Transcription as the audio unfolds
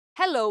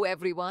Hello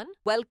everyone,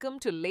 welcome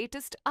to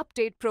latest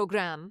update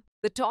program.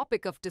 The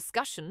topic of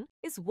discussion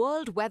is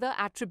World Weather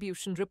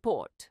Attribution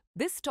Report.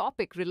 This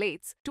topic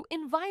relates to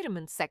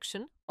environment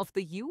section of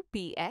the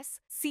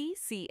UPSC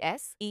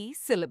CSE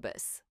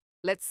syllabus.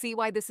 Let's see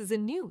why this is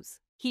in news.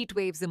 Heat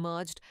waves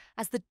emerged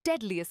as the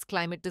deadliest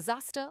climate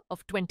disaster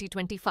of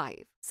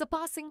 2025,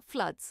 surpassing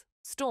floods,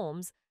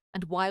 storms,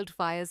 and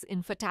wildfires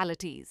in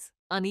fatalities.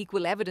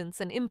 Unequal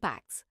evidence and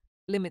impacts,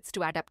 limits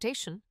to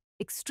adaptation.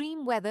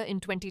 Extreme Weather in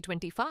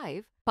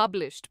 2025,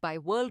 published by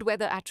World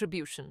Weather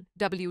Attribution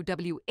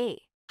 (WWA),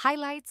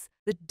 highlights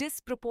the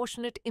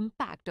disproportionate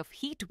impact of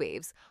heat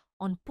waves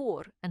on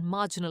poor and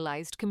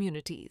marginalized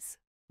communities.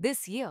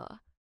 This year,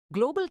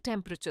 global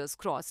temperatures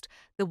crossed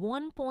the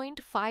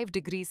 1.5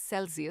 degrees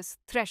Celsius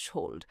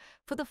threshold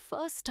for the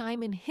first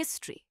time in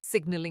history,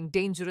 signaling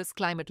dangerous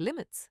climate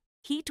limits.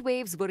 Heat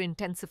waves were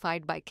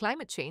intensified by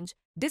climate change,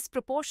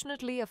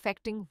 disproportionately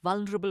affecting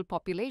vulnerable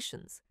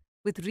populations,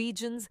 with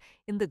regions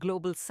in the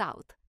global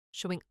south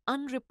showing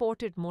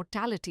unreported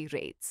mortality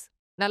rates.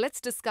 Now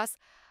let's discuss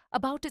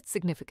about its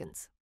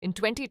significance. In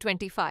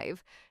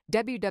 2025,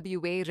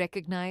 WWA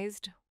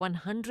recognized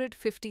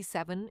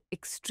 157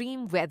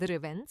 extreme weather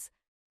events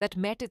that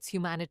met its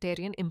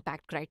humanitarian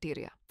impact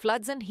criteria.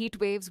 Floods and heat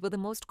waves were the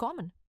most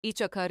common,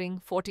 each occurring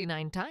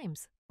 49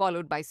 times,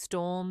 followed by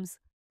storms,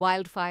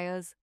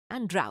 wildfires,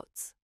 and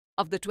droughts.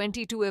 Of the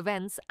 22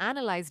 events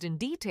analyzed in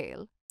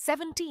detail,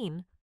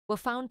 17 were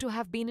found to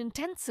have been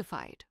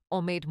intensified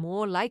or made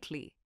more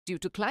likely due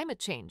to climate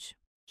change.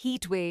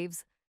 Heat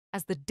waves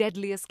as the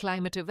deadliest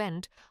climate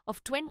event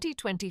of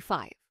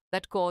 2025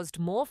 that caused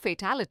more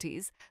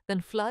fatalities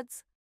than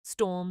floods,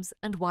 storms,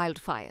 and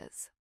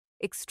wildfires.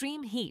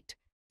 Extreme heat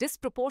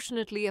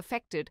disproportionately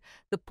affected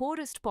the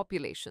poorest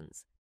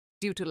populations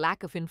due to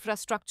lack of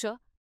infrastructure,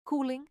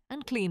 cooling,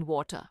 and clean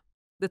water.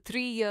 The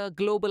 3-year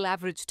global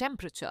average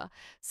temperature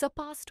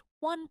surpassed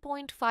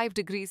 1.5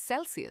 degrees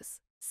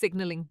Celsius,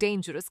 signaling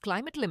dangerous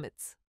climate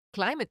limits.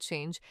 Climate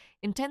change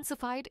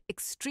intensified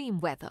extreme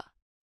weather,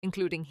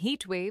 including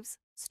heat waves,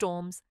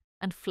 storms,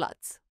 and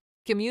floods.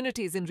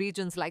 Communities in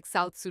regions like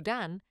South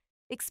Sudan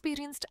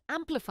experienced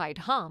amplified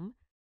harm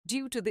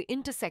due to the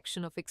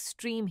intersection of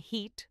extreme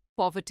heat,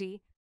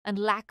 poverty, and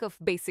lack of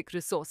basic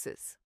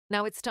resources.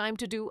 Now it's time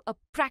to do a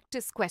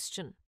practice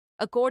question.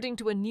 According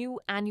to a new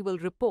annual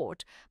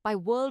report by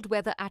World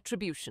Weather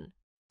Attribution,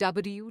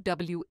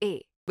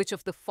 WWA, which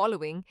of the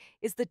following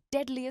is the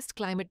deadliest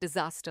climate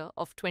disaster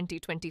of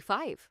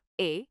 2025?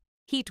 A.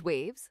 Heat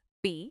waves.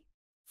 B.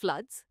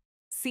 Floods.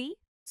 C.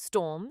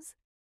 Storms.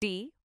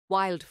 D.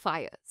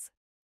 Wildfires.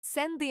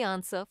 Send the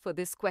answer for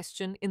this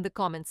question in the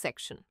comment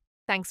section.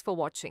 Thanks for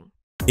watching.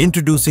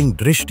 Introducing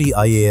Drishti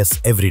IAS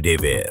Everyday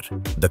Wear,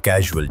 the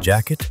casual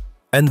jacket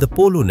and the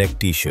polo neck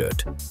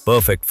t-shirt,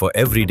 perfect for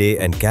everyday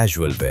and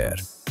casual wear.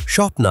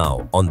 Shop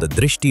now on the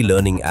Drishti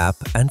Learning app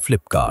and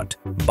Flipkart.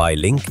 Buy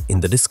link in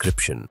the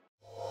description.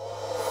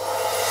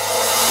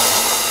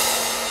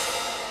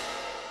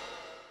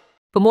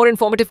 For more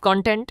informative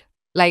content,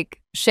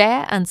 like,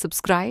 share and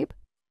subscribe,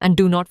 and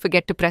do not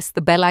forget to press the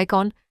bell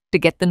icon to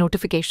get the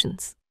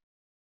notifications.